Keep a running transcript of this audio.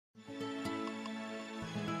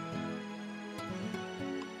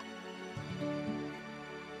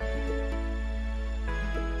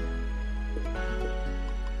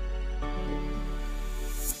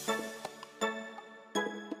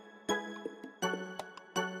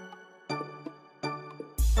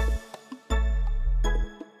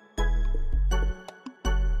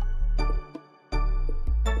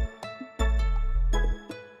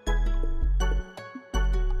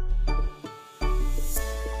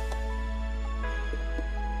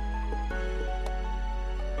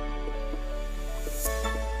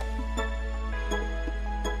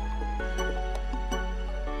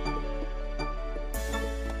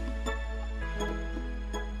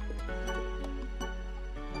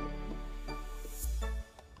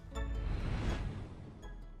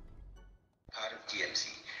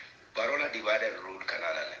divided rule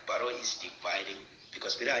kanala. Baro is dividing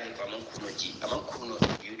because Biraji among Kuno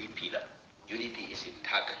UDP la. UDP is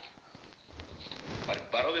intact.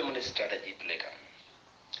 But Baro is strategy to leka.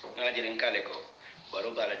 Najirin Kaleko,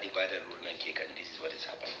 Baro Bala divided rule and cake, and this is what is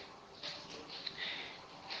happening.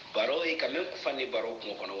 Baro e kamel kufani Baro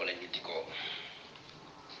kumokono wala nyitiko.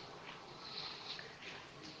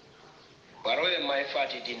 Baro e my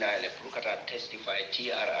party denial Prukata testify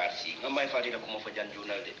TRRC. No my party na kumofajan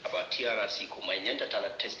journal about TRRC kuma nyenda tala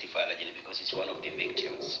testify lajini because it's one of the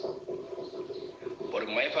victims. But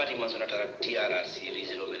my party must not TRRC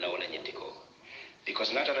rizilo mena wala nyitiko.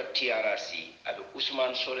 Because not at TRRC, Abu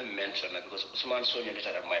Usman Sole mentioned because Usman Sonyo let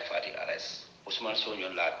at my party arrest. Usman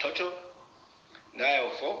Sonyo la toto.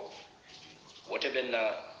 Now for whatever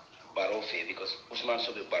na Baro fe because Usman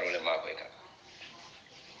Sobe Baro le Makweka.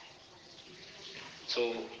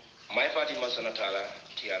 So my party must not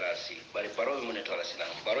TRRC, but if Baro Munetola Sina,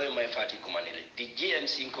 Baro my party commanded. The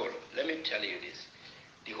GMC call, let me tell you this.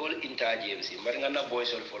 The whole entire GMC, Maringana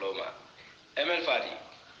boys will follow ma. ML party.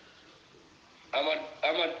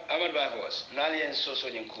 Ahmad Bahos, Nali and Soso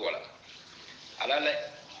Kuala.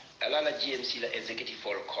 Alala GMC la executive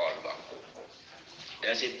for call back.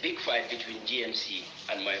 There's a big fight between GMC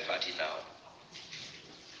and my party now.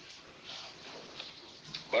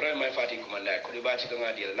 Baro my party commander, Kuribati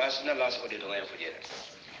Kangadi, last audit on Fujera.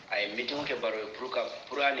 I am meeting Baro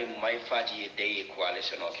Purani my party a day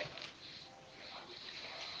coalition. Okay.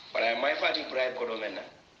 But I my party bribe Kodomena.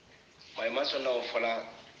 My master now follow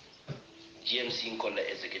GMC called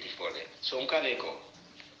the executive for them. So Nkaleko,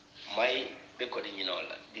 my becoding you know,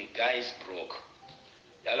 the guy is broke.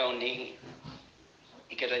 Yalong ning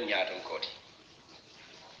iketa nyaton koti.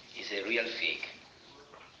 It's a real fake.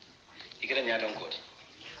 Iketa nyaton koti.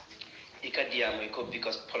 Ikadiamo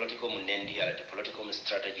because political munendi the political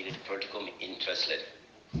strategy, the political interest led.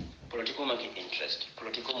 Political market interest,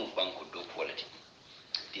 political banku do quality.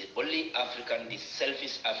 The only African, the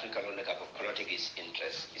selfish African on the cup of politics is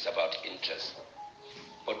interest. It's about interest.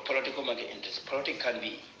 But political market interest. Politics can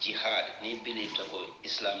be jihad. Need believe to go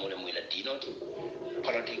Islam or Muladino.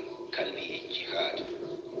 Politics can be a jihad.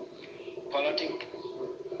 Politics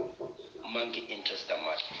monkey interest that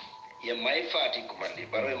much. Yeah, my party commander,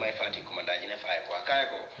 Baro my party commander, I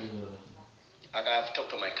have talked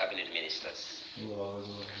to my cabinet ministers.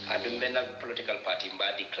 And the men of political party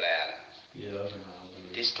declare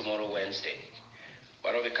this tomorrow Wednesday.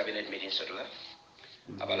 Baro cabinet meeting sotla.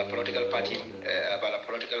 About a political party,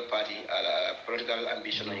 political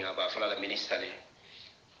ambition about for the minister.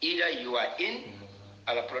 Either you are in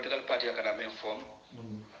a political party academic form,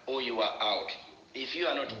 or you are out. If you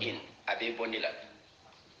are not in, Abe Bonila.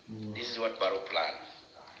 This is what Baro plan.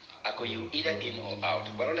 Ako you either in or out.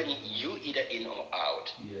 Baro you either in or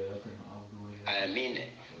out. I mean it.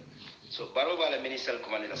 So Baro Bala minister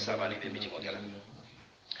commanded Samani be meeting with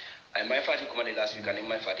I my party commanded last week and in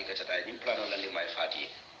my party I didn't plan on landing my party.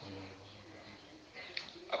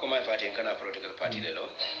 Ako my party and kana political party lelo.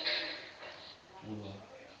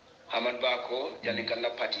 Hamad Bako,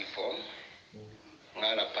 Janikana party form.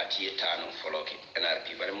 Ngala party etano follow it.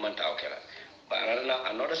 NRP very manta okela. But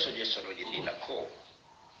another suggestion within the core.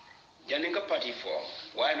 Janinka party form,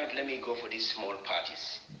 why not let me go for these small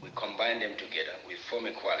parties? We combine them together, we form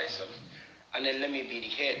a coalition, and then let me be the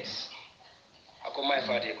heads. Ako my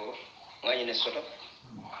party go, ngayine soto.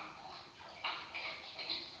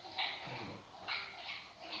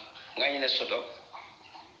 Ngayine soto.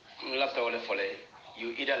 Lafta wale fole.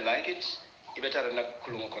 You either like it, you better na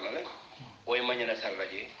kulungo konole, or you manyana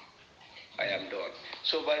sarvaje. I am done.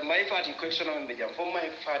 So by my party question on the for my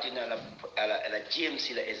party na la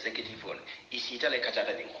GMC la executive one is itale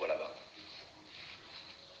kachata din kolaba.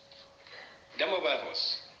 Demo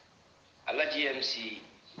bafos. Ala GMC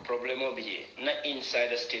problemo bije na inside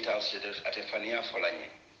the state house at a fania folanye.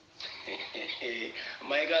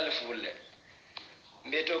 My girl full.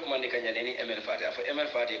 Mbeto kumandika nyani ML party. For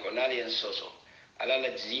ML party ko nali en soso. Ala la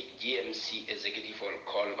GMC executive one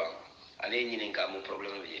call bang. Ale nyini ngamu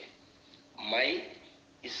problemo bije. My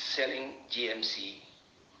is selling GMC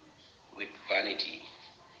with vanity.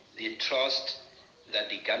 The trust that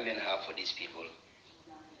the Gambian have for these people,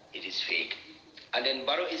 it is fake. And then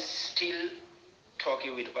Barrow is still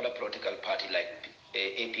talking with other political party like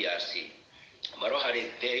APRC. Barrow had a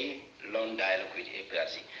very long dialogue with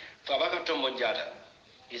APRC. Fabaka Tombonjata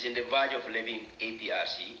is in the verge of leaving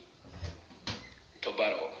APRC to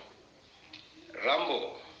Barrow.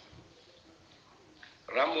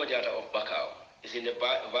 Rambo Jata of Bakau is in the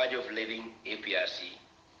verge of leaving APRC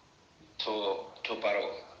to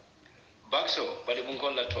Barrow. Bakso,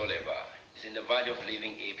 Badibunkola Toleba, is in the verge of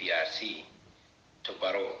leaving APRC to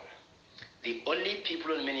Barrow. The only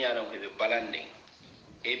people in Minneapolis who be balancing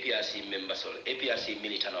APRC members or APRC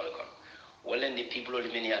militant or well, and the people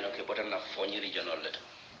in Minneapolis who are not Fonyi regional letter.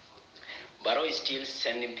 Baro is still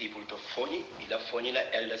sending people to Fonyi, the Fonyi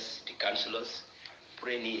elders, the councillors,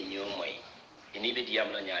 praying in your way. In even the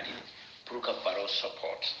Yamla Nyadi, Pruka Baro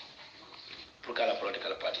support. Pruka la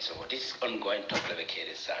political party support. This ongoing talk of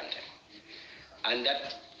the Sunday. And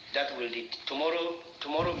that will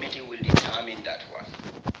tomorrow meeting will determine that one.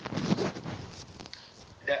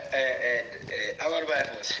 Our wife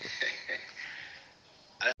was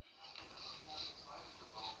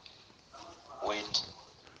with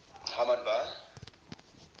Hamad Ba,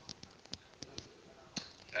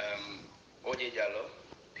 Oje Jallo,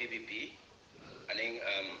 PPP, and then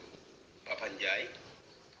Papanjai,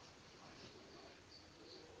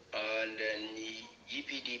 and then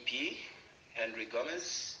GPDP, Henry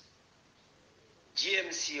Gomez,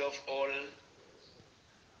 GMC of all,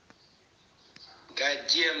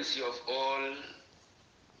 GMC of all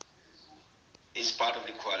is part of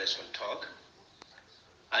the coalition talk,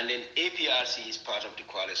 and then APRC is part of the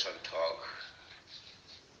coalition talk.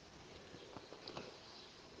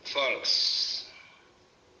 Folks,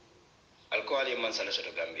 I'll call you Mansala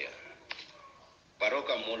to Gambia.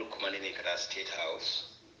 Baroka Molu Kumanini Kada State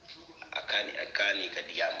House, Akani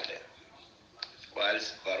Kadiamule.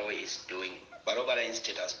 Whilst Baro is doing, Barobara in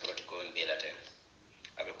State House protocol in Belaten.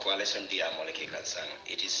 A coalition Diamole Kansan.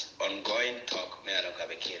 It is ongoing talk,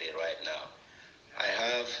 Meanokabekiri right now. I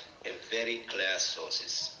have a very clear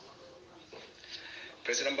sources.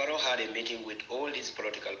 President Barrow had a meeting with all these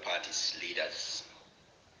political parties leaders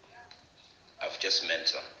I've just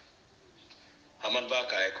mentioned. Hamad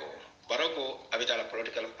Bakaeko, Baroko Abitala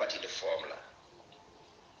political party the formula.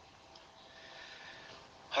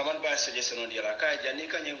 Hamad Ba suggestion on the Alakai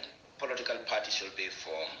Janika political party should be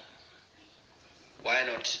formed. Why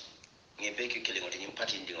not Ngebeki killing in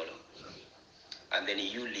party in Dingolo? And then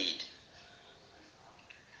you lead.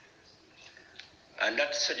 And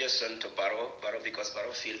that suggestion to Barrow because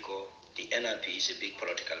Barrow Filco, the NRP is a big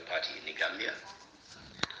political party in the Gambia.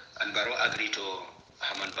 And Barrow agreed to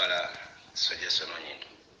Hamad Bala suggestion on it.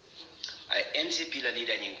 I NCP la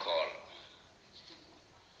leader in call.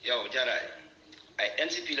 Yo, Jarai. I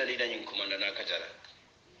NCP la leader in Commander Nakajara.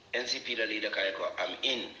 NCP la leader Kayako, I'm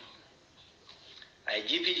in. I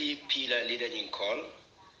GPDP la leader in call.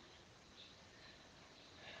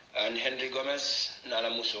 And Henry Gomez, Nala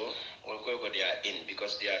Muso, they are in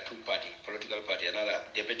because they are two party, political party. Another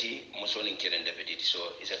deputy, Muso Ninkiran deputy, so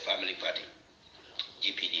it's a family party.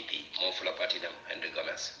 GPDP, Mofula party, them, Henry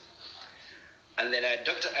Gomez. And then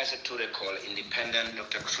Dr. Isaac Ture call, independent,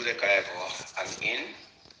 Dr. Ture Kayako, I'm in.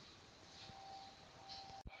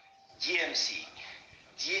 GMC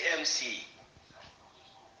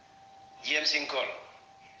call.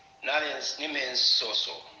 Nalians, Nimen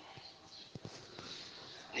Soso.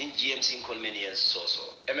 Nin GMC call Menian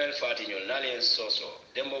Soso. ML Fatinol, Nalian Soso.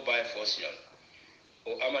 Dembo by Fosnol.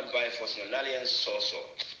 O Ahmad by Fosnol, Nalian Soso.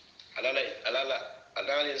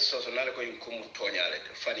 Alala Soso, Nalako in Kumu Tonyale,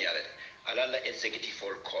 Fanyale. Alala executive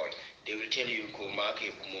for call. They will tell you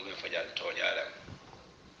Kumaki Kumu Fajan Tonyale.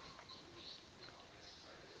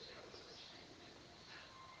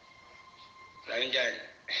 Ranjan.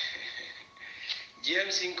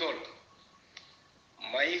 GMC call.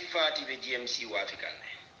 My party with GMC Wafikan.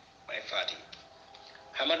 My party.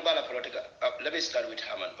 Hamad Bala political. Let me start with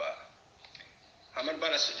Hamad Bala. Hamad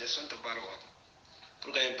Bala suggestion to Barrow.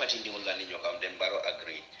 Program party in the Mulani Yokam, then Barrow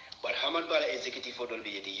agreed. But Hamad Bala executive for the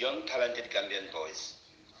young talented Gambian boys.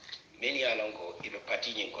 Many alongo, if a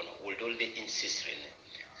party in Kono, will be insisting.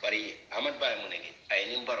 But Hamad Bala Munegi,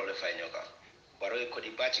 I am Barrow the Fanyoka. Barrow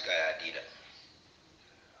Kodibachika Adida.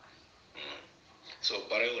 So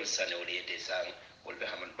Barrow will send a sang will be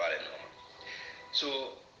Hamad Bala normal. So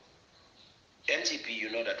NCP,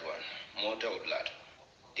 you know that one, Mota Udlat.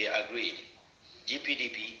 They agreed.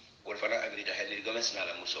 GPDP will further agree to Henry Gomez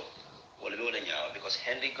Nala Muso. Will be because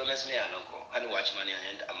Henry Gomez me alonko, and watchman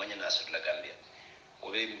and Amanya Nasut La Gambia.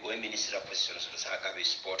 We minister of positions to Sakabi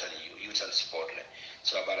sport and youth and sport.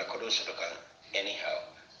 So Barakodo Sotokan anyhow.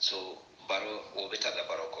 So Baro will better the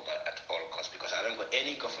Baro at all costs because I don't got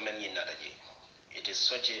any government in Nadaji. It is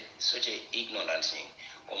such a ignorant thing.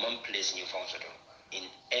 Common place new function in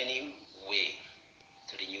any way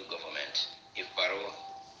to the new government if Barrow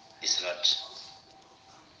is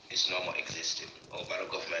no more existing or Barrow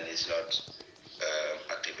government is not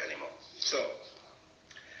active anymore. So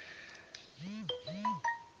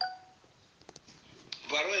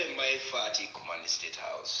Barrow and my party command the State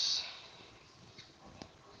House.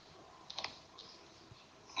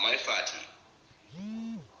 My party,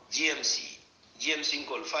 GMC, GMC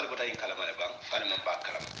call file but I kalamare bang file man back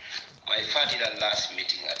kalam. My father the last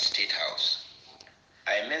meeting at State House.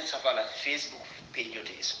 I met Savala Facebook page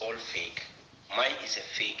is all fake. Mine is a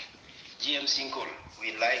fake. GMC call,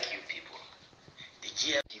 we like you people. The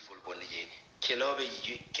GMC full bonije. Kelobe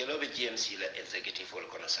GMC la executive full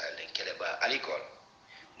kono silent. Keleba alikol.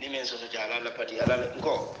 Ni men so jala la party ala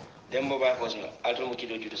nko. Dembo ba posno. Alto mo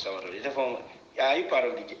kido jutu sawato. Ite form. Are you part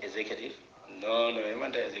of the executive? No, I'm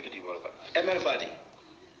not the executive worker. ML party.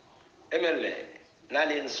 ML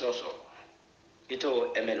nali soso.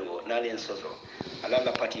 Ito MLO nali soso. Ala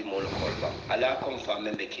la party mo kolba. Ala confirm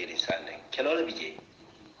membe kiri sande. Kelole bije.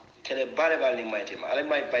 Kele bare bali my team. Ala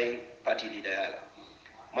my by party leader ala.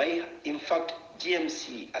 My, in fact,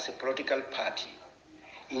 GMC as a political party,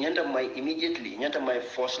 immediately, my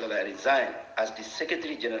first level resign as the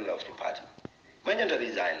Secretary General of the party. My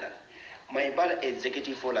resign. My bad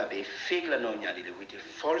executive for a fake with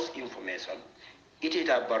false information. It is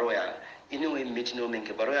a baroya, anyway, meeting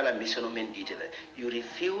baroya mission detail. You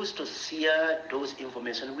refuse to share those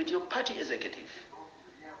information with your party executive.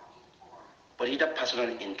 But it is a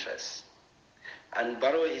personal interest. And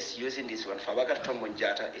Barrow is using this one. Fabakat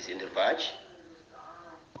Tombonjata is in the verge.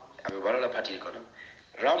 Abibarola party economy.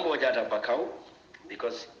 Rambo Jata Bakau,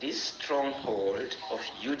 because this stronghold of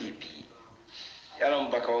UDP,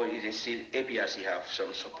 Yalam Bakau is still APRC have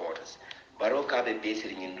some supporters. Barrow Kabe based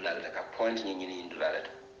in Indulada, point in Indulada.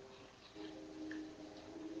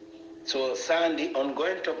 So Sandy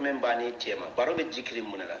ongoing top member ni tema, Barrow be Jikri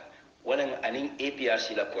Munala, one an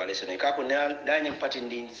APRC la coalition, a couple dining party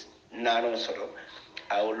needs Nano Soto.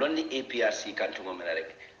 I will only APRC can to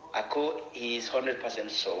Momerek. Ako, he is 100%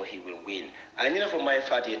 sure he will win. I know for my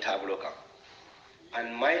party tabloka.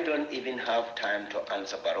 And I don't even have time to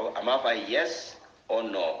answer Barrow. I'm after yes or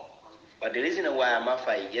no. But the reason why I'm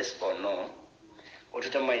after yes or no, or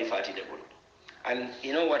to my party level. And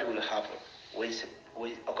you know what will happen? Is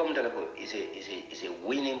a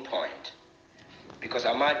winning point. Because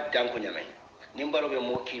I'm at Dankunyame. Nimbaro be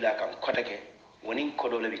mo kila kam kotake, winning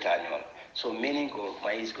kodole bitanyol. So meaning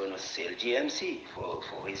Mai is going to sell GMC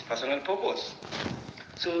for his personal purpose.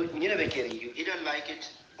 So you either like it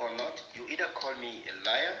or not. You either call me a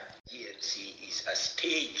liar. GMC is a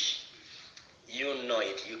stage. You know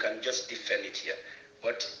it. You can just defend it here.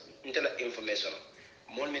 But until information,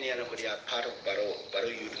 more many are part of Barrow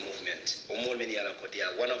Youth Movement. Or more many are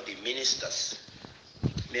one of the ministers.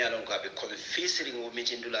 Me along have a confessing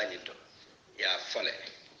meeting to line into. Yeah, follow.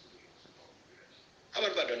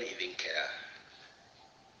 Hamalba don't even care.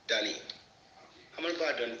 Danny.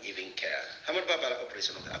 Hamalba don't even care. Hamalba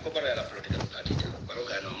operation of Akobara political party.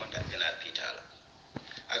 Baroka no matter than Pitala.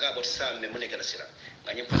 Aga bot Sam Memonica Sira.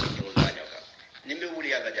 And you put it in Lanyoka. Nimbe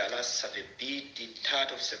Wuliaga Jala Safi beat the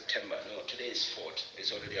 3rd of September. No, today is 4th.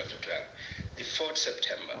 It's already after 12. The 4th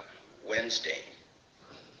September, Wednesday.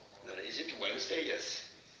 No, is it Wednesday? Yes.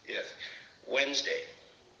 Yes. Wednesday,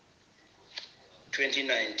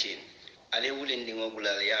 2019. Ale wulindi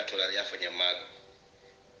ngobula ya tola ya fanya mag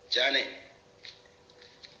jane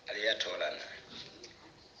ale ya tola na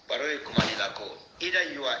baroy kumanila ko either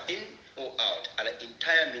you are in or out ala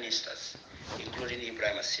entire ministers including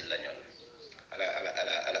Ibrahim Silanyon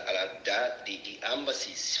the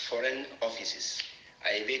embassies foreign offices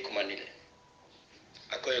aibe kumanile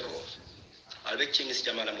akoyeko albe changes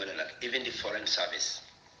jamala ngana even the foreign service.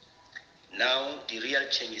 Now the real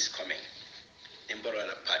change is coming in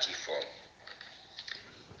Borola party form.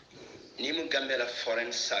 Nimu Gambia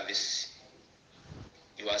foreign service,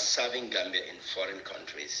 you are serving Gambia in foreign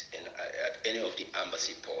countries and at any of the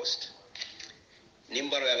embassy posts.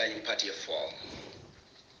 Nimborola in party form,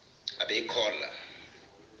 abe kola,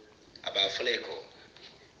 aba fleko,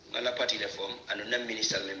 mana party form, and no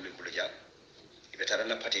minister member buluja. If it are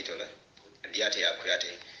not party tola, and yate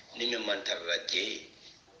akuyate, nimu mantara jay,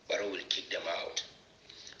 Baro will kick them out.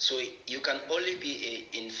 So you can only be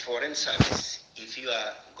in foreign service if you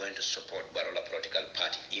are going to support Barola political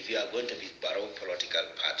party. If you are going to be Baro political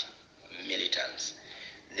party militants,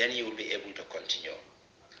 then you will be able to continue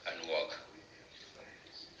and work.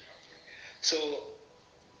 So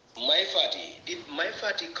did my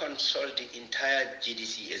party consult the entire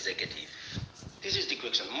GDC executive? This is the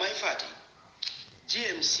question. My party,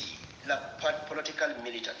 GMC, la political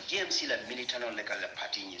militant, GMC la militant on legal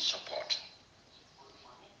party in support.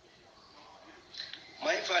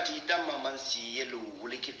 My party damma man si yelu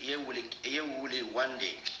wuli one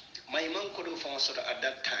day. My man could have at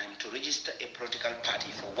that time to register a political party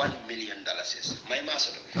for $1 million. My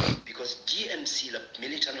master, because GMC la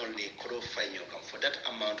militant only could have find you for that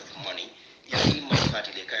amount of money. My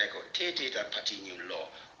party le kayako take party new law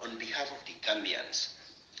on behalf of the Gambians.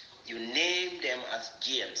 You name them as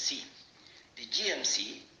GMC. The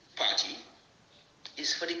GMC party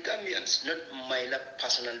is for the Gambians, not my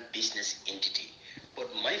personal business entity.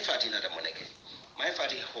 But my party not a monarchy. My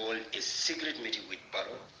party hold a secret meeting with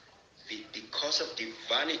Barrow because of the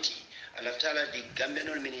vanity. And after that, the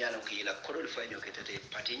Gambian Miniano Kila Korol Fanyo Kete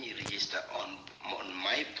party register on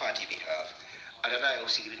my party behalf. And I have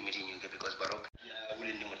secret meeting because Barrow will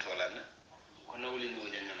know Tolana. Kona will know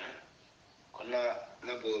Janana. Kona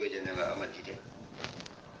Nabo Janana Amajide.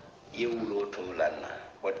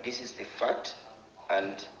 But this is the fact,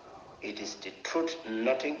 and it is the truth,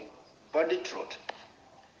 nothing but the truth.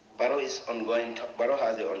 Barrow is ongoing. Barrow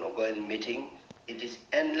has an ongoing meeting. It is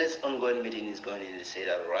endless ongoing meeting is going in the state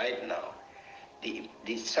right now.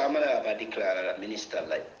 The Samara have declared a minister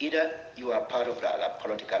like either you are part of the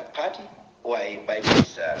political party or by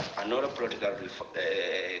minister another political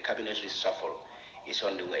cabinet reshuffle is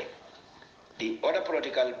on the way. The other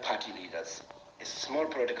political party leaders, a small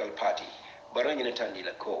political party, Barrow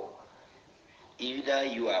Unitandila Co. Either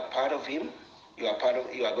you are part of him, you are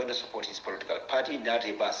going to support his political party, not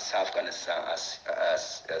about South Afghanistan as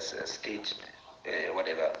a state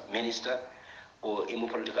whatever minister, or a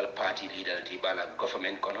political party leader, the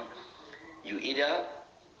government kono. You either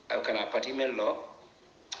can a party law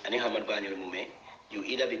and you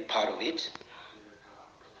either be part of it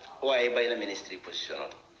or I buy the ministry position.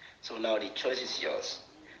 So now the choice is yours.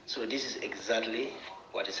 So this is exactly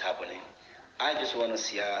what is happening. I just want to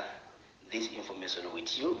share this information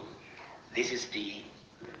with you. This is the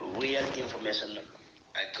real information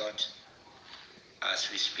I got as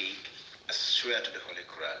we speak. I swear to the Holy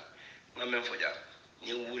Quran.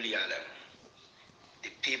 The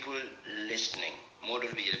people listening, model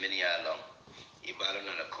be many along, Ibalo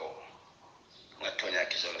Nanako, Matonya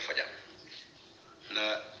Kisola Faja.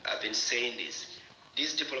 Now, I've been saying this.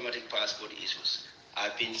 These diplomatic passport issues.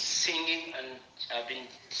 I've been singing and I've been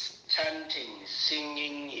chanting,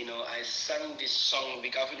 singing, I sang this song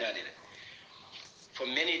for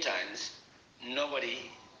many times.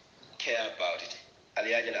 Nobody cared about it.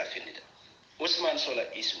 Aliajana Finita. Usman Solar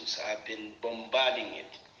issues have been bombarding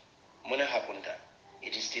it. Mona Hapunta.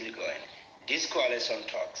 It is still going. This coalition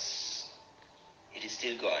talks. It is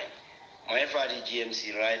still going. My party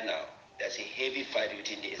GMC right now, there's a heavy fight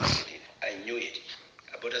within the executive. I knew it.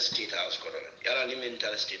 About a state house corona. Yala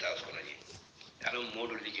mental state house corona. Yala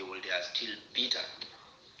model they are still bitter.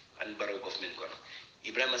 And Barrow government corona.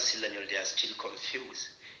 Ibrahim Silanyol, they are still confused.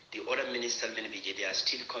 The other ministers they are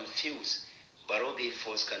still confused. Barrow be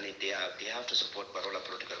force can they have to support Barola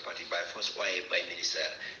political party by force or by minister.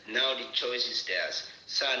 Now the choice is theirs.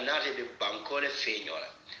 So not a bankole failure.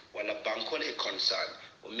 While a bankole concern.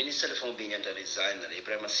 Minister from being to resign and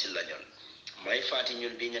Ibrahim Silanyol. My party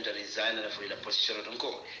will be to resign and for the position of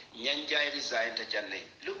go. Nyanja resign to Janne.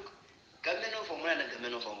 Look, Gameno for man and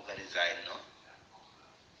Gameno from resign, no?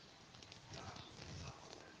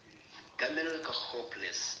 Gameno is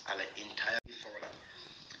hopeless, ala entire before.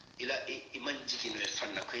 Ila iman jikin we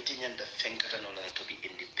fanna ko ite nyanda fenkata no to be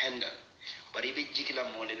independent. But if jikila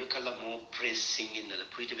mo le kala mo pressing in the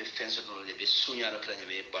pretty be fence no le be sunya no kala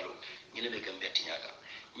be balo. Nyine be Gambia tinyaka.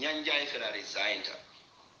 Nyanja ifela resigned.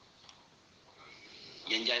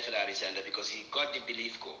 Because he got the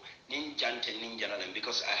belief go ninjante ninjana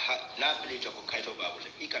because I have not believed of Kaito Bible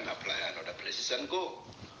he can apply another places and go.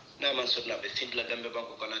 Now man should not be think like Gambia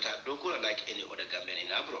Banco Kanata Doko like any other Gambian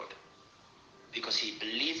in abroad. Because he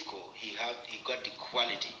believed go he got the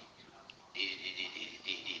quality, the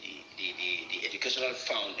educational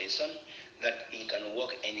foundation that he can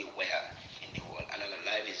work anywhere in the world and our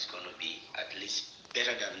life is gonna be at least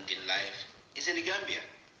better than the life is in the Gambia.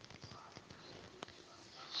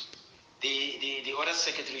 The other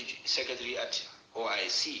secretary at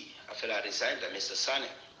OIC, a fellow resigned, Mr. Sane.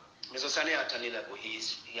 Mr. Sane Atanilako, he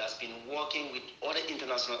has been working with other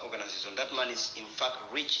international organizations. That man is in fact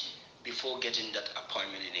rich before getting that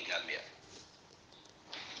appointment in the Gambia.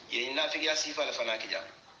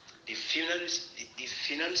 The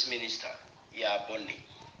finance minister, yeah, Bondi.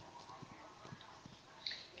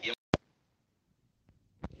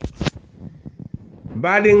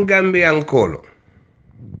 Badin Gambian Kolo.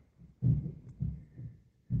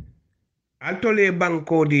 Altole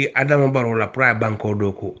banko di Adam Baro la pra banko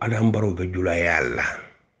doko Adam Baro be jula yalla.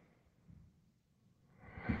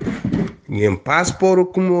 Nyem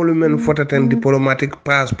passeport kumolu men fotaten diplomatic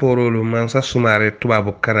passeport lu man sa sumare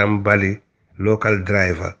tubabu karam bali local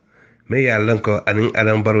driver. Me yalla ko anin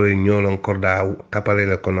Adam Baro e nyolon korda tapale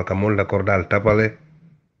le kono kamol la kordal tapale.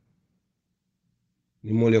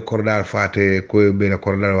 ni mole kordal fate ko be la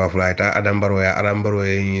kordal wa flaita adam baro ya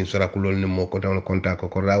ni sara kulol ni mo ko tan konta ko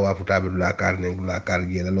kordal wa futa be la kar ne la kar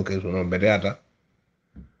gi la location on bedata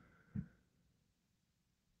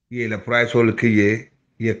ye la price ol kiye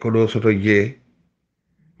ye ko do soto je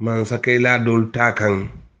man sa kay la dol takan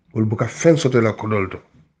ul buka fen soto la ko dolto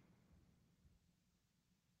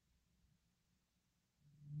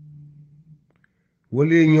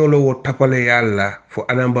wali ñolo wo tapale yalla fo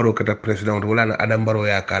adam baro kata president wala na adam baro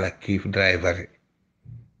ya kala kif driver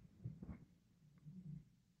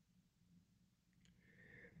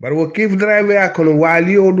bar wo kif driver ya kono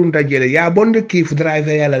wali o dum tajele ya bonde kif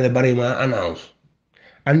driver yalla le bari ma announce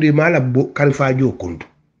andi mala kalfa jo kuntu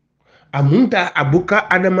amunta abuka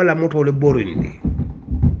adama la moto le borindi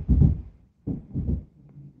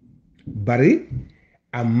bari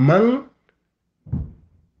amman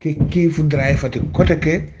ke kifu driver te kote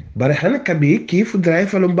ke bari hana kabi kifu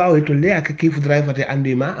driver lo mbawe to le aka kifu driver te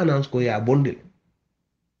andi ma announce ko ya bondil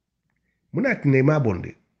munat ne ma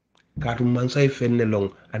bondi katu man say fenne long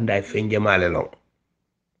anda fenje male long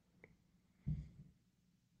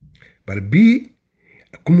bari bi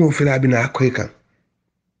kumo fila bina koy kan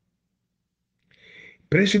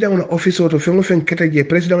president na office auto fengo fen keta je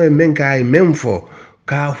president e men kay même fo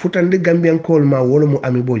ka futande gambian kol ma wolo mu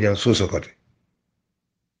ami bojan soso kote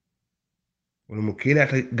wolo mu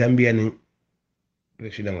kilata gambian ni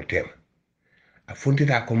president o tema a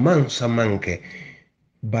funtita ko man sa manke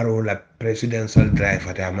baro la presidential drive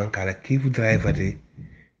ta man kala kifu drive te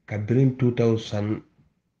ka brin 2008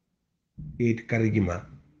 karijima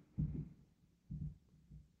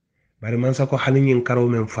bari man sa ko hanin karo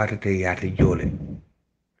men fatete yate jole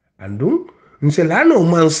andum nse lano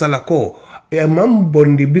man sala ko e man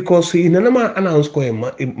bondi because inanama announce ko e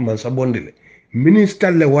man sa bondi le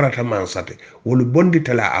minister le warata man sate wolu bondi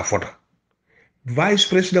tala a fota vice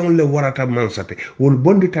president le warata man sate wolu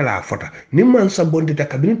bondi tala a fota ni man sa bondi ta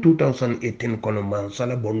kabini 2018 kono man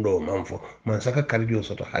sala bondo man fo man saka karjo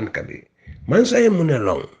soto han kabi man sa e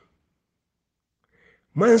munelong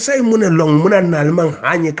man sa e munelong munanal man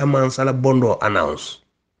hanye ka man sala bondo announce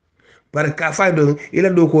bare ka fay do ila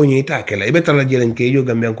do ko nyi ta kala ibe tala jelen ke yo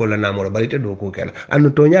gambe ko la namoro bari te do ko kala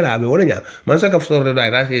anu to nyala be wala nya man saka fsore da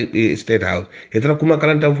ra state house etra kuma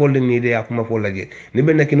kalanta folde ni de akuma fola je ni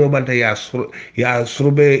be nakino banta ya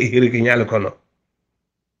surbe hiriki nyal kono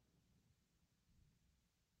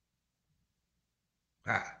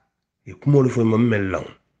ha e kumo lu fo mam mellon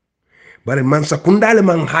bare man sa kundale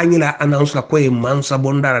man hanyila announce la ko e man sa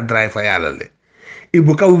bondara driver yala le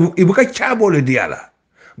ibuka chabo le diala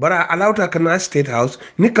bara alauta kana state house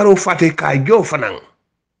ni karo fate ka jo fanan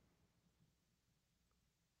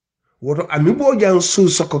woto ami bo jan su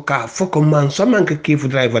soko ka foko man so man ka kifu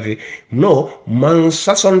driver no man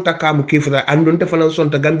sa sonta kam kifu andon te fanan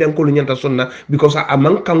sonta gambian ko nyanta sonna because a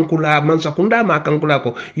man kankula man sa kunda ma kankula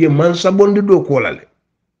ko ye man sa bondi do ko lale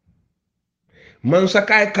man sa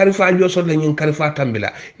kay karifa jo so la nyin karifa tambila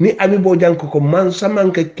ni ami bo jan ko man sa man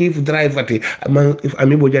ka kifu driver man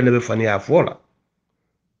ami bo jan be fani ya fola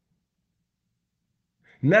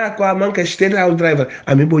na ko manke state house driver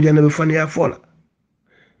ami bo jana be fani ya fola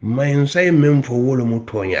mayin say mem fo wolo mu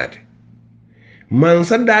toñate man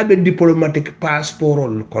sa dabe diplomatic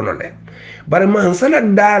passport kono le bare man sa la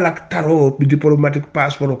dalak taro diplomatic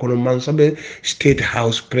passport kono man sa be state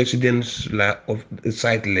house president la of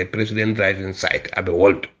site le president driving site abe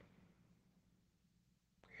world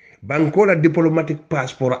banko la diplomatic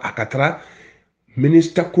passport akatra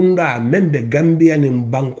minister kunda membe gambia ni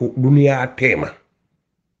banko dunia tema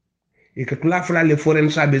e ka tula fula le foreign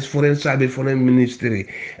foreign ministry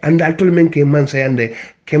anda tol men ke man sayande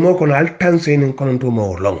ke mo kono al tanse nin kono to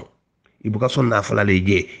mo long ibuka sonna fula le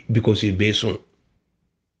je because e beson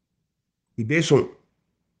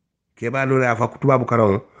ke ba lo la fa kutuba bu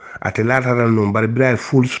karon ate lata ran no bar bra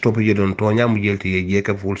full stop je don to nyamu jelti je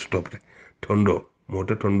ka full stop tondo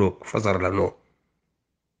moto tondo fasar la no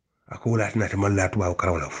akula tina te man la tuba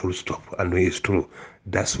karon la full stop and it's true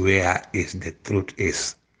that's where is the truth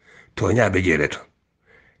is to nyaabe jeleto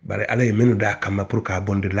bare alay menu da kama pour ka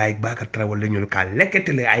bondi like baka trawol le nyul ka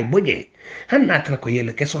leketele ay boje han na tra ko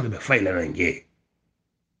yele ke solo be fayla nanje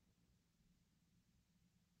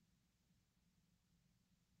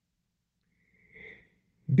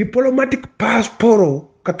diplomatic passport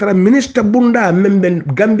katra minister bunda memben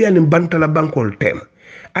gambia ni bantala bankol tem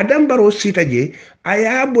adam baro sita je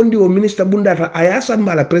aya bondi o minister bunda ta aya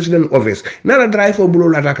sambala president office nana drive o bulo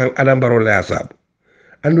la ta adam baro la sab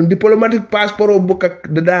andun diplomatic passport buka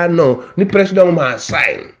da no ni president ma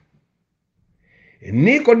sign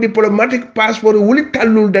ni ko diplomatic passport wuli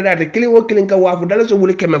talul da date kili wo kilin ka wafu dala so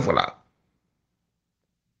wuli keme fola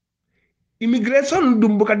immigration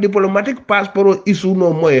dum buka diplomatic passport isu no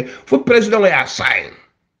moye fo president ya sign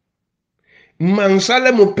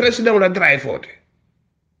mansale mo president la drive forte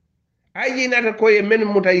ayi nata ko ye men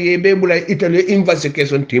muta ye be bula italy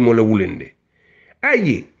investigation timo la wulende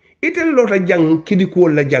ayi itel lota jang kidi ko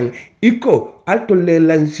la jang iko alto le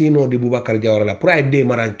lansino di Boubacar Jawara la pour ay de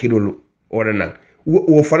maran kidolu wala nan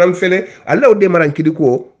wo fanam fele alla de maran kidi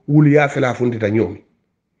ko wuli ya fela fundita nyomi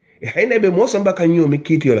e hayna be mo samba kan nyomi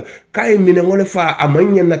kiti la kay mine ngole fa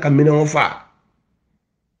amanya na kam mine fa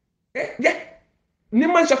ja ni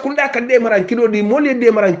man sakunda ka de maran kido di mo le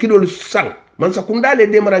de maran kido sang man sakunda le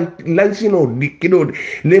de maran lansino di kido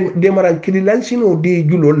le de maran kidi lansino di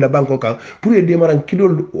julol la banko kan pour de maran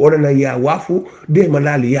kido wala ya wafu de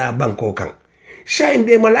malali ya banko kan shayin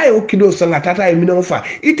de malay o kido sanga tata e minon fa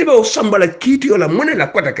itebe o sambala kiti ola mone la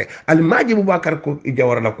kotake al maji Boubacar ko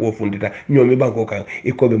jawara la ko fundita nyomi banko kan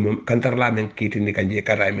e ko be kantar la men kiti ni kanje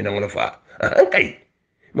kata e minon la fa kay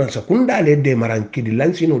man sakunda le de maran kidi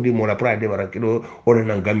lansino di mo la pra de maran kido wala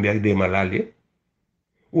nan Gambia de malali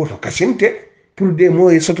woto kasinte pour de mo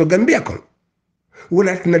e soto Gambia kon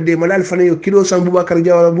wala na de malal fana yo kido sang Boubacar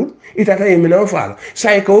Jawara bul itata e minan fa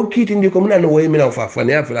say ko kiti ndi ko muna no way minan fa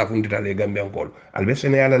fana ya fala fundita le Gambia kon albe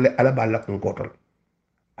sene ala balla kon kotol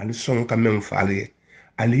ali son ka men faale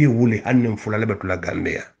ali wuli hannen fulale betula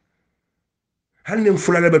Gambia hannen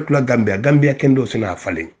fulale betula Gambia kendo sina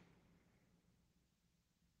falin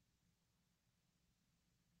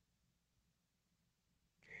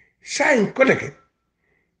sain kodeke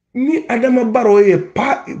ni Adama Barrow ye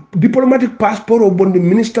diplomatic passport o bondi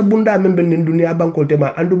minister bunda membe nin dunia banko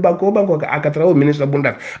tema andu banko ka akatra o minister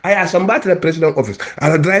bunda aya sambatra president office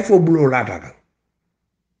ala drive for bulo lata kan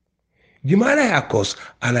jimala ya kos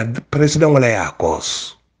ala president wala ya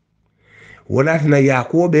kos wala na ya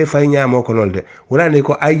ko be fay nyamo ko nolde wala ne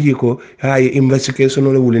ko ayi ko hay investigation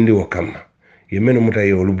wala wulindi wo kam ye men muta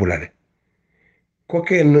yo lu bulade ko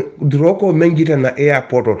ken droko menjita na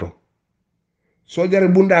airport oto sojare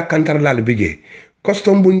bunda kantar lal bije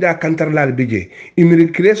custom bunda kantar lal bije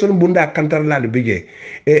immigration bunda kantar lal bije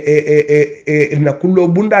na kullo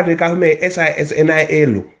bunda te ka me SAS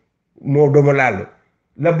NIL mo do malalo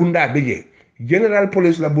la bunda bije general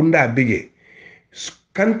police la bunda bije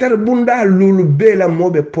kantar bunda lulu be la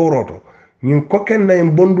mobe poroto ñin koken na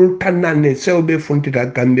bondul tanane sewbe funtita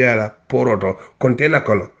Gambia la poroto kontena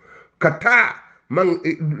kolo kata man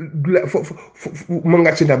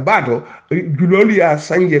manga sita bato juloli ya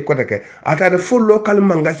sanje kotake atade full local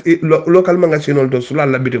manga sinol to sula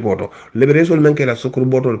la biti koto liberation men ke la sukuru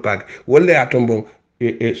botol pack wala ya tombo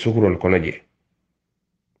sukurol kono je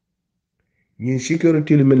ñin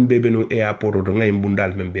security men bebe no airport to ngay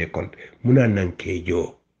mbundal men be kon muna nan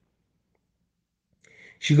kejo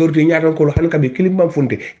security ñaatan ko han kabe kilimam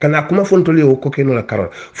funte kana kuma fontole o ko keno la karol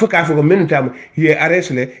foka foko men tam ye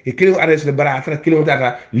arrest le e kilim arrest le bara afra kilim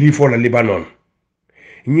tata li fo la Libanon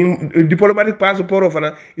ñin diplomatic passeport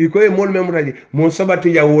fana e ko e mol mem raji mo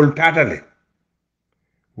sabati ya wol tata le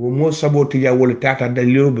wo mo saboti ya wol tata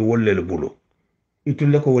dalilo be wolle le bulo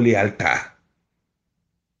itulle ko woli alta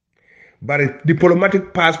bari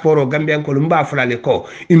diplomatic passport o Gambian ko mba fulale ko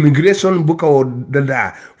immigration buka o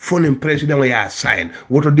dada fonin president ya sign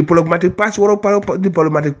woto diplomatic passport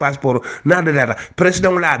diplomatic passport na dada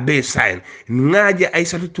president la be sign ngaje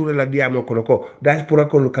Aïssatou Touré la diamo ko diaspora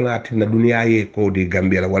ko kanati na dunia ye ko di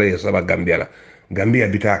Gambia la wala ya saba Gambia la Gambia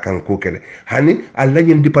bita kan ko kele hani alla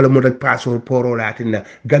nyin diplomatic passport poro la tinna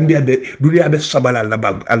Gambia be dunia be sabala la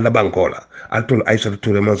bankola altol Aïssatou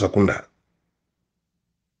Touré man sakunda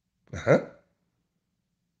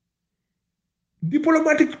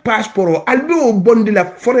diplomatic passport albe o bondi la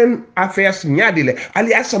foreign affairs nyadile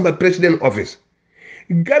ali asamba president office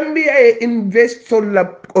Gambia e investor la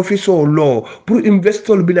office o law pour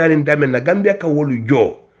investor binani damen na Gambia ka wolu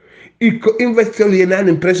jo iko investor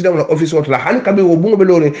yenani president la office o la han kabe wo bungo be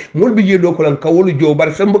lore mol bi jedo ko lan ka wolu jo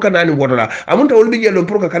bar fembo kanani wodola amunta wol bi jedo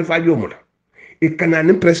pour ka kalfa jo muta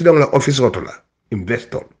ikanani president la office o la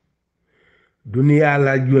investor dunia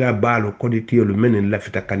la jula balu kodi tiyolu menen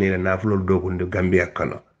lafita kanela na fulol dogunde Gambia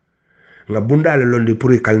kano nga bundale londi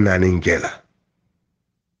puri kalna ni njela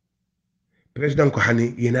president ko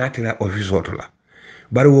hani yenati la office oto la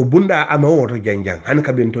bari wo bunda ama woto janjang han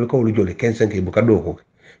ka ben tol ko lu jole 15 ke bu ka doko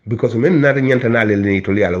because men na nyanta na le ni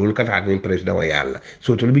tol yalla wul kata ni president wa yalla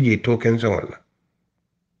so tol bi je to 15 wala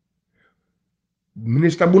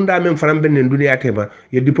ministre bunda men faram benen dunia tema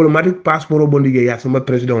ye diplomatic passport bondi je ya sama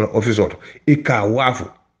president la office oto e ka wafu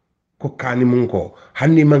ko kani mun ko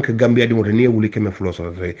hanni manke Gambia di moto ni wuli keme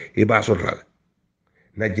floso e ba so dal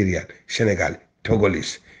Nigeria Senegal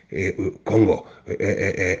Togolese, Congo,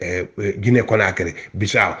 Guinea Conakry,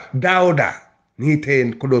 Bissau, Dauda, ni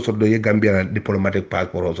te ko do so do ye Gambia diplomatic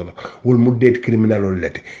passport so wol mudde criminal on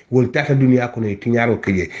lete wol tata dunia ko ne tinyaro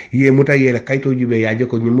keje ye muta ye kayto jibe ya je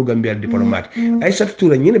ko nyimu Gambia diplomat ay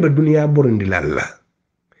sattura nyine be dunia borondi lalla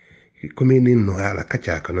comme ni no hala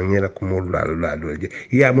kacha ko nyela ko mo la je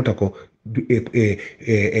ya muta ko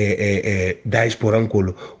diaspora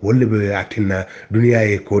ko wolle be atina dunia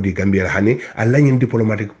e ko di Gambia hani alla nyin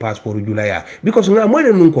diplomatic passport julaya because nga mo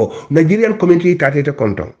nun ko Nigerian community tatete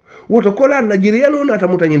konton woto kola Nigerian on ata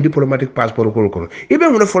muta nyin diplomatic passport ko ibe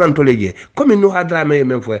mo folan to leje comme no hadra me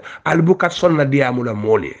men fo albukat sonna diamu la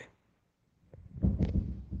mole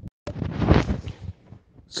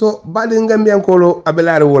so badi Gambian ko lo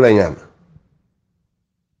abelare wala nyam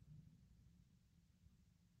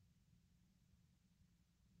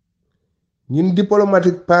ñin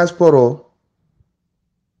diplomatic passport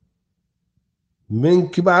men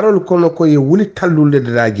kibarol kono ko ye wuli tallulle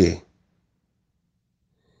daraje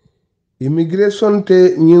immigration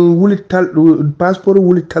te ñin wuli passeport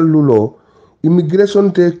wuli tallulo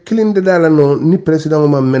immigration te kilinde dala no ni president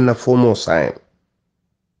ma menna fomo sign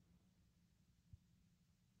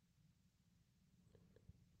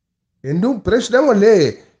endum president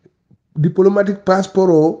wale diplomatic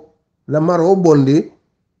passport la maro bondi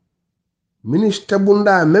ministre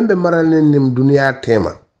bunda membe maralen nim dunia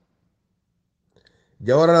tema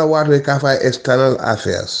jawara wato ka fa external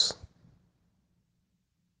affairs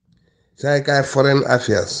sai ka foreign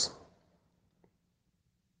affairs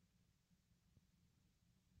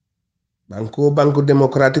banko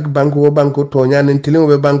democratic banko to nyanen tilimo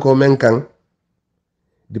be banko men kan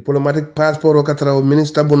diplomatic passport o katra o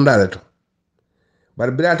ministre bundale to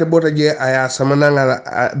bar birate bota je aya samana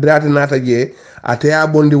birate nata je ataya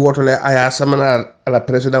bondi wotole aya samana ala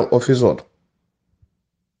president office ot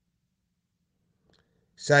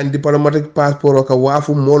san diplomatic passport o ka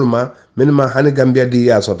wafu molma menma hani Gambia di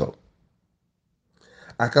ya soto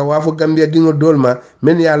aka wafu Gambia dingo dolma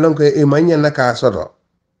men ya lonko e manya naka soto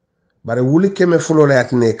bare wuli keme fulole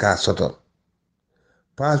atne ka soto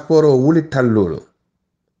passport o wuli tallolo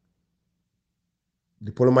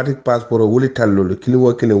diplomatic passport o wuli tallolo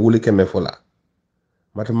kiliwo kile wuli keme fula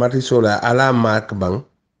mathematisola ala mark bang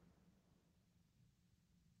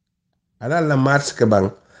ala la mark ke bang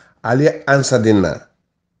ali ansadina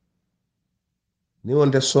ni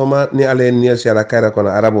wonde soma ni ale niel siara kayra kono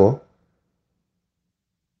arabo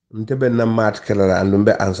ntebe na mat kelala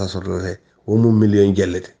andumbe ansa sotote wo mu million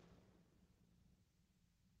jellete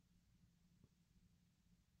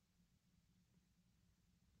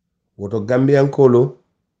woto Gambian kolo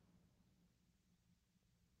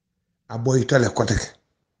aboy tale koteke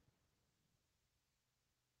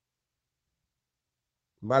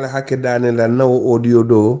bala hakke dane la nawo audio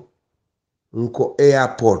do nko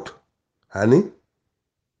airport hani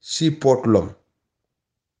seaport lom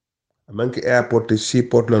amanke airport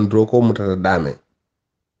seaport lom dro ko mutata dame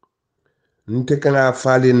nte kana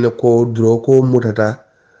falin ko dro ko mutata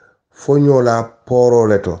fonyola poro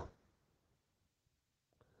leto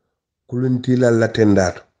kulunti la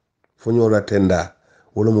tendato fonyola tenda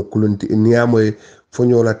wolo mo kulunti niyamo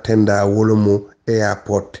fonyola tenda wolo mo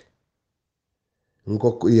airport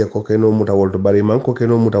nko iya ko keno muta wolto bari man ko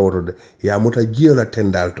keno muta wolto de ya muta jiola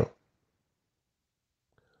tendalto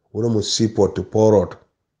wolo mo seaport porot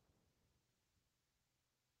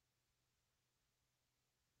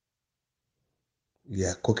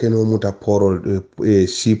ya ko keno muta porol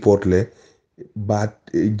seaport le ba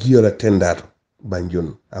jiola tendato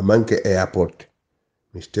banjun amanke airport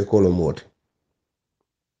mistake lo moti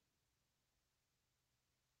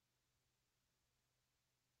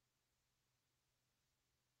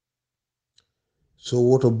so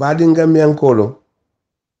woto badi Gambian kolo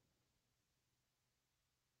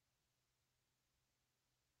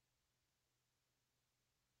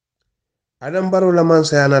adam baro la man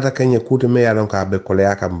sayana ta kanye kuti me yalon ka be kole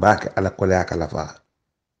aka mbake ala kole aka lafa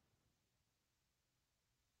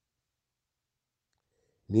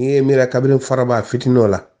ni mira kabirin faraba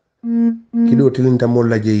fitinola kido tilinta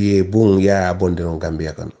molla je ye bung ya bondino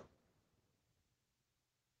Gambia kan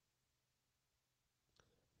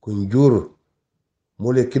kunjur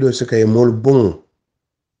mole kido sika ye mol bung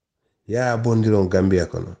ya bondino Gambia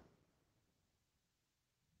kan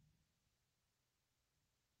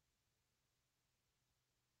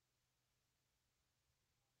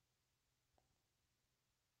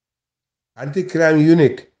anti crime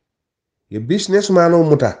unit ye business mano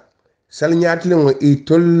muta sal nyatile mo i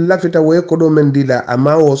tol lafita we ko do men dila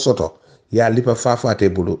ama wo soto ya lipa fafate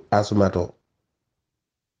bulu asmato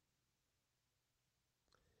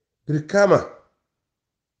birkama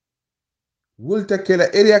wulta kela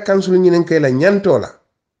area council ñinen kela ñantola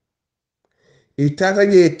i tata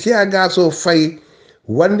je tiya gaso fay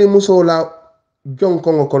wandi musola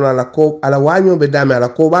jonkongo kono ala wañoɓe dame ala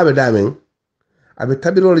koɓaɓe damen aɓe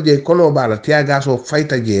tabirol je kono bala tiya gaso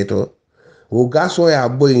fayta jeeto wo gaso ya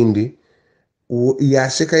boyindi ya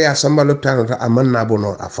sika ya samba loptanota amanna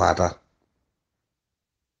bono a fata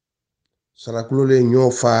sarakulole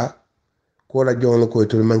ño fa kola jonglo koye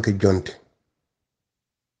tol manke jonte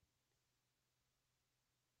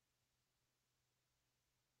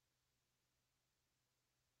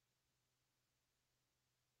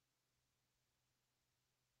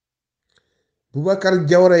Boubacar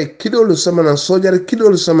Jawara e kiɗolu samanan sojare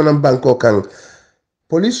kiɗolu samanan banko kan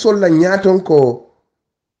police solla ñaton ko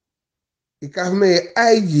ikafme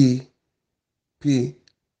IGP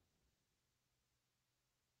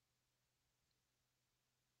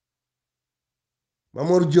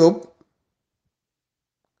Mamour Diop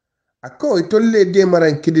ako e tolle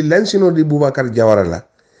demaran kiɗi lansino di Boubacar Jawara la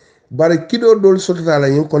bare kiɗo dol sototala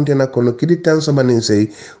yin kontena kono kiɗi tan samanin sey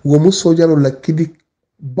womu sojaro la kiɗi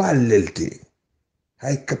ballelte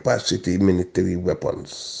high capacity military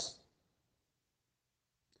weapons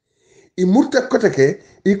i murta koteke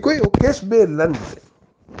i koy o kes be lande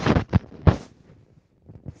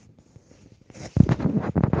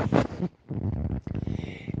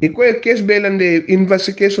i koy kes be lande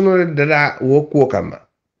investigation o dada wo ko kama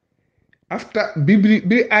after bi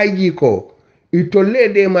IG ko i tolle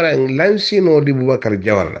de maran lansino di Boubacar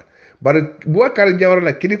Jawara bare Boubacar Jawara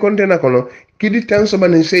la kidi kontena kono kidi tan so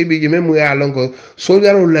banin seybi je memu ya lonko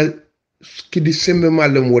sojaro la kidi sembe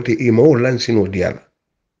malum wote ima o lansino diala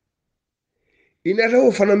ina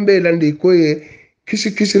tawo fanambe landi koye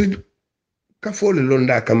kisi kafole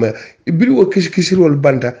londa kama ibiri wo kisi wol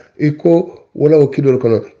banta e ko wala o kidol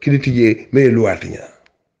kono kidi tije me luwatinya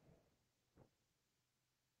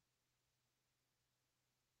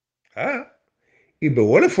ibe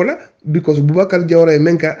wala fola because Boubacar Jawara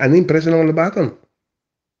menka an impression wala bakon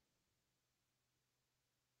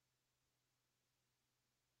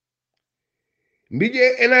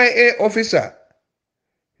mbije NIA officer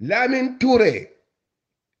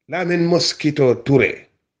Lamin Mosquito Touré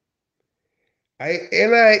ay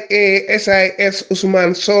NIA SIS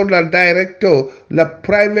Ousmane Sow la director la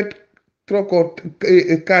private troko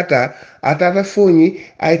kata atata foni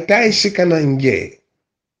ay tay sikananje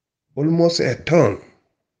almost a ton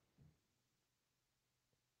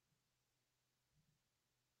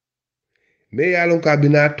me yalon ka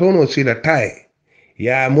bina tono sila tay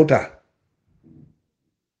ya muta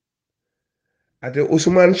ate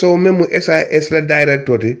Ousmane Sow memu SIS la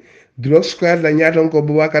director ti drug squad la ñaton ko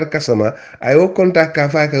Boubacar Kasama ayo contact ka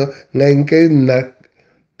fa ka ngay na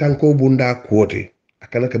tanko bunda kote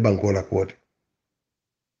akana ke banko la kote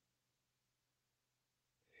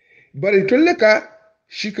bari tolle ka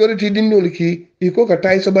security dinnol ki iko ka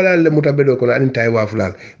tay so balal le mutabedo ko anin tay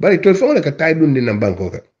wafulal bari tol fo ka tay dundi na banko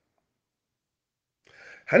ka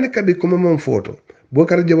hande kabi ko mom photo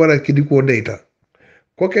Boubacar Jawara kidi ko data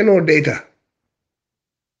ko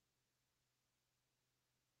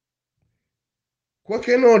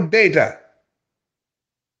keno data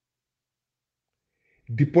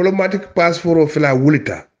diplomatic passport fila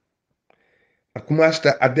wulita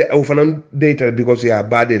akumasta ade au fanan data because ya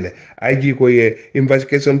badele IG ko ye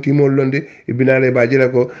investigation team londe ibinale ba jira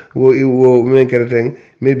ko wo men kereten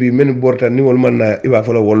maybe men borta ni wol manna iba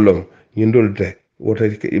fala wollom yindolte wota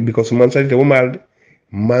because man sa te wo mal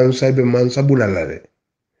man sa be man sa bulala de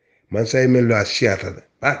man sa men lo asiata de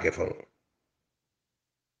ba ke fa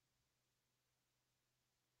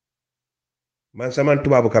man sa man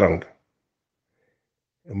tubabu karanga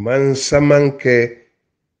man sa man ke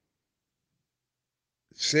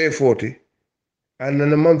C40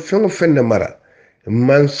 anana man fengo fende mara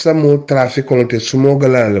man samo trafic on te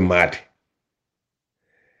sumogala le mati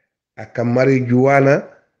aka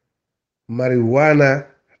marijuana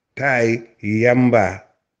tai yamba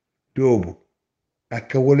dobu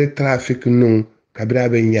aka wole trafic nun kabira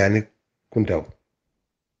be nyani kuntaw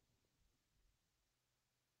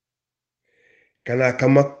kana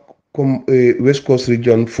kama West Coast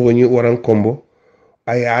region foni waran kombo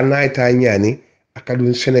ay anaita nyani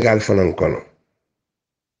akadun Senegal fanan kono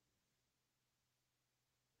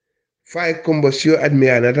fay kombo sio admi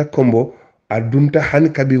anata kombo adunta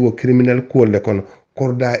han kabi wo criminal kolle kono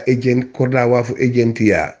korda wafu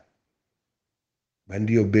agentiya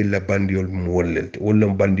bandiyo bella bandiyol wollelte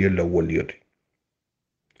wollom bandiyol la wolyote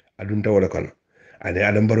adunta wala kono ane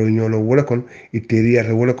adam baro nyolo wala kon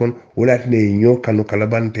iteriata wala kon wala tne nyo kanu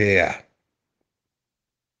kalabante ya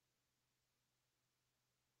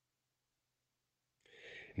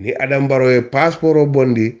ni adam baro e passeport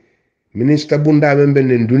bondi ministre bunda men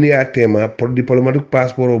ben dunia tema pour diplomatic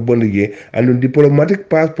passeport o bondige andu diplomatic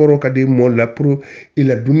passeport o kadi mo la pour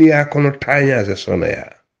ila dunia kono tanya se sonaya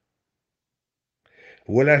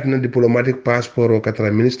wala na diplomatic passeport o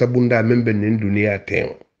katra ministre bunda men ben dunia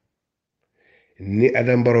tema ni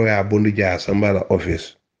adam baro ya bondija sambala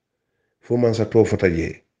office fo man sa to fota je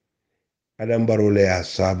adam baro le ya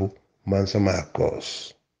sabu man sama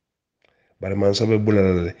kos bar man sa be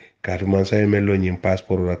bulala katu man sa melo nyim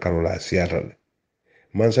passeport la karola siatal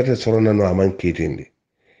man sa te sorona no aman kitindi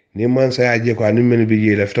ni man sa aje ko anu men bi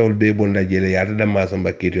je la ftawol be bonda je le ya da ma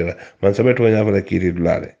samba kitira man sa be to nya fa kiti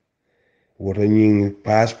dulale woto nyin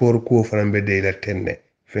passeport ko frambe de la tenne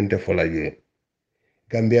fente fola je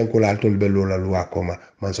Gambia ko la tol be lola loi koma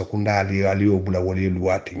man sa kunda ali yo bula wali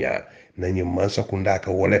loi tinya na nyim man sa kunda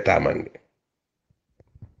ka wala tamande